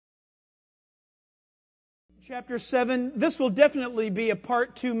Chapter 7, this will definitely be a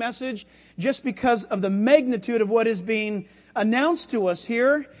part 2 message just because of the magnitude of what is being announced to us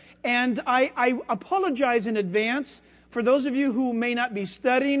here. And I apologize in advance for those of you who may not be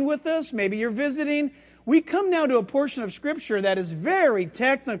studying with us. Maybe you're visiting. We come now to a portion of Scripture that is very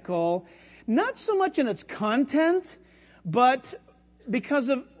technical, not so much in its content, but because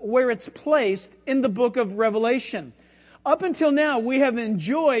of where it's placed in the book of Revelation. Up until now, we have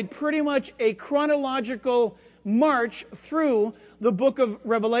enjoyed pretty much a chronological march through the book of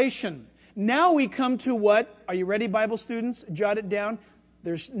Revelation. Now we come to what? Are you ready, Bible students? Jot it down.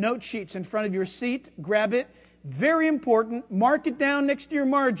 There's note sheets in front of your seat. Grab it. Very important. Mark it down next to your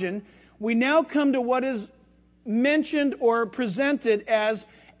margin. We now come to what is mentioned or presented as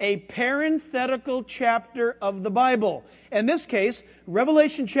a parenthetical chapter of the Bible. In this case,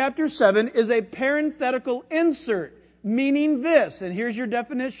 Revelation chapter 7 is a parenthetical insert. Meaning this, and here's your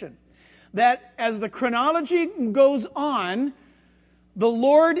definition, that as the chronology goes on, the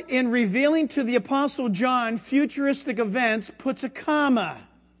Lord, in revealing to the Apostle John futuristic events, puts a comma.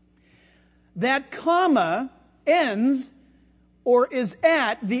 That comma ends or is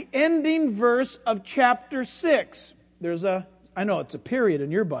at the ending verse of chapter 6. I know it's a period in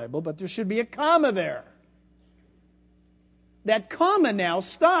your Bible, but there should be a comma there. That comma now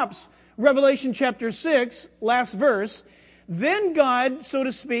stops Revelation chapter 6, last verse. Then God, so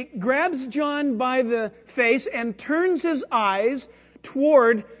to speak, grabs John by the face and turns his eyes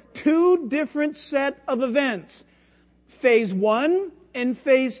toward two different set of events. Phase 1 and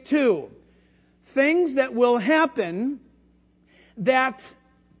phase 2. Things that will happen that,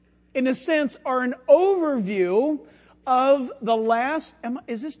 in a sense, are an overview of the last...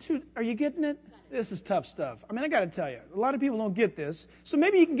 Are you getting it? This is tough stuff. I got to tell you, a lot of people don't get this. So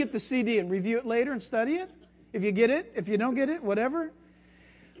maybe you can get the CD and review it later and study it. If you get it, if you don't get it, whatever.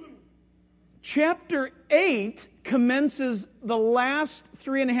 Chapter 8 commences the last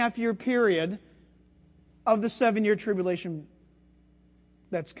 3.5-year period of the 7-year tribulation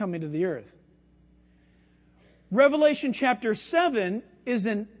that's coming to the earth. Revelation chapter 7 is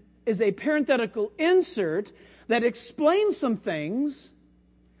a parenthetical insert that explains some things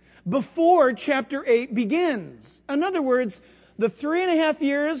before chapter 8 begins. In other words, the 3.5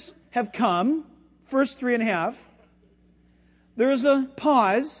 years have come, first 3.5. There's a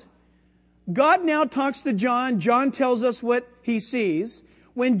pause. God now talks to John. John tells us what he sees.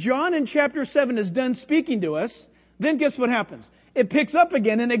 When John in chapter 7 is done speaking to us, then guess what happens? It picks up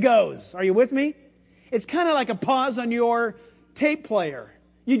again and it goes. Are you with me? It's kind of like a pause on your tape player.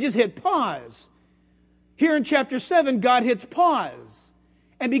 You just hit pause. Here in chapter 7, God hits pause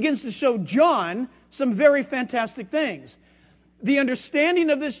and begins to show John some very fantastic things. The understanding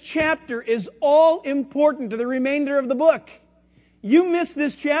of this chapter is all important to the remainder of the book. You miss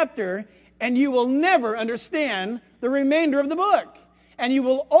this chapter, and you will never understand the remainder of the book. And you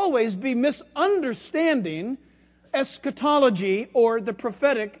will always be misunderstanding eschatology or the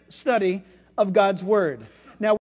prophetic study of God's Word.